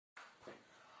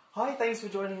Hi, thanks for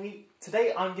joining me.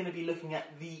 Today I'm going to be looking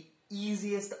at the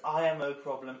easiest IMO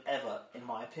problem ever, in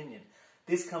my opinion.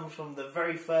 This comes from the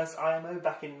very first IMO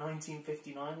back in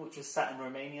 1959, which was sat in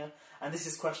Romania, and this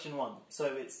is question 1.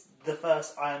 So it's the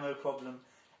first IMO problem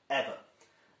ever.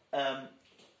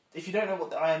 If you don't know what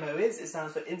the IMO is, it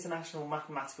stands for International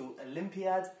Mathematical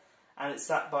Olympiad, and it's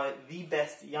sat by the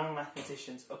best young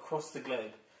mathematicians across the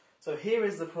globe. So here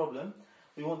is the problem.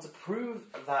 We want to prove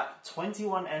that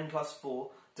 21n plus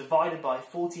 4 divided by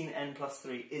 14n plus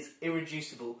 3 is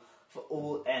irreducible for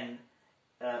all n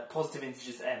positive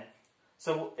integers n.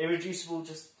 So irreducible,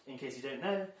 just in case you don't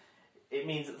know, it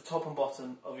means that the top and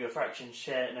bottom of your fraction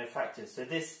share no factors. So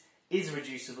this is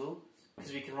reducible,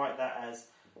 because we can write that as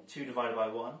 2 divided by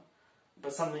 1.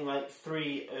 But something like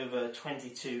 3 over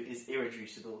 22 is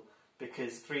irreducible,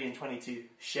 because 3 and 22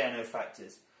 share no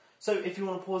factors. So if you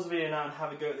want to pause the video now and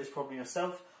have a go at this problem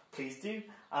yourself, please do,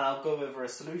 and I'll go over a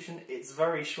solution. It's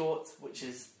very short, which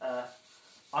is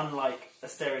unlike a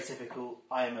stereotypical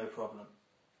IMO problem.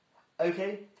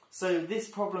 Okay, so this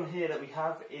problem here that we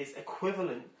have is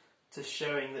equivalent to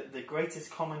showing that the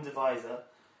greatest common divisor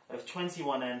of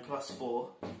 21n plus 4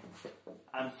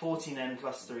 and 14n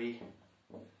plus 3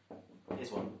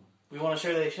 is 1. We want to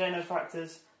show they share no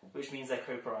factors, which means they're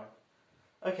coprime.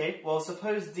 Okay, well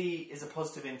suppose d is a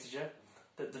positive integer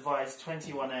that divides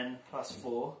 21n plus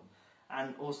 4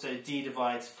 and also d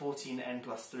divides 14n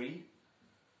plus 3.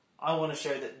 I want to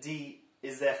show that d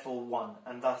is therefore 1,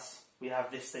 and thus we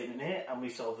have this statement here and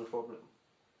we've solved the problem.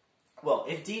 Well,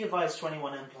 if d divides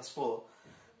 21n plus 4,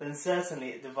 then certainly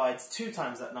it divides 2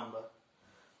 times that number.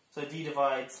 So d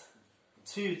divides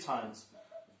 2 times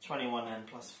 21n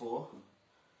plus 4.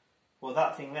 Well,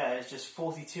 that thing there is just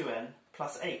 42n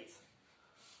plus 8.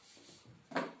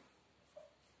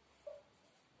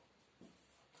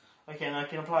 Okay, and I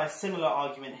can apply a similar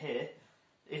argument here.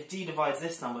 If d divides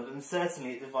this number, then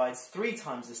certainly it divides 3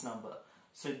 times this number.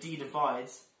 So d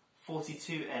divides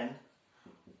 42n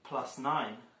plus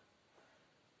 9.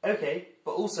 Okay,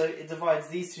 but also it divides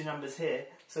these two numbers here,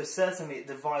 so certainly it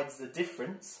divides the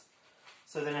difference.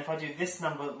 So then if I do this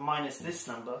number minus this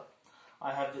number,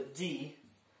 I have that d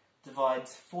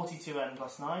divides 42n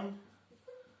plus 9,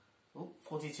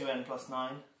 42n plus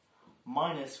 9,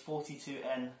 minus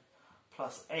 42n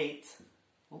plus 8,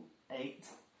 8.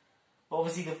 But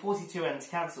obviously the 42n's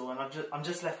cancel, and I'm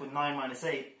just left with 9 minus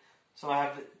 8, so I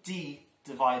have that d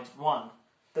divides 1.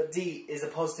 But d is a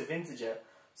positive integer,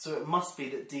 so it must be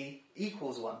that d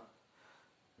equals 1.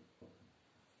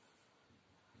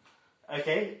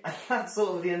 Okay, and that's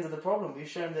sort of the end of the problem. We've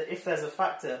shown that if there's a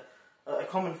factor, a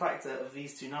common factor of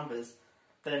these two numbers,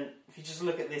 then if you just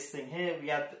look at this thing here,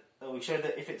 we showed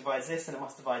that if it divides this, then it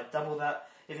must divide double that.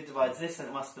 If it divides this, then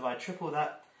it must divide triple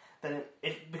that. Then,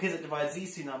 because it divides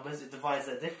these two numbers, it divides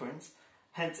their difference.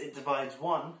 Hence, it divides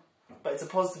 1. But it's a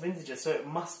positive integer, so it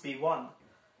must be 1.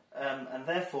 And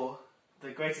therefore,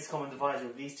 the greatest common divisor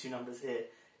of these two numbers here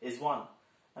is 1.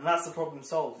 And that's the problem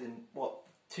solved in,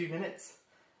 2 minutes?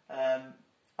 I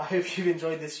hope you've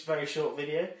enjoyed this very short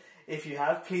video. If you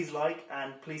have, please like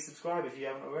and please subscribe if you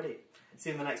haven't already. See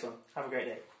you in the next one. Have a great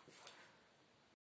day.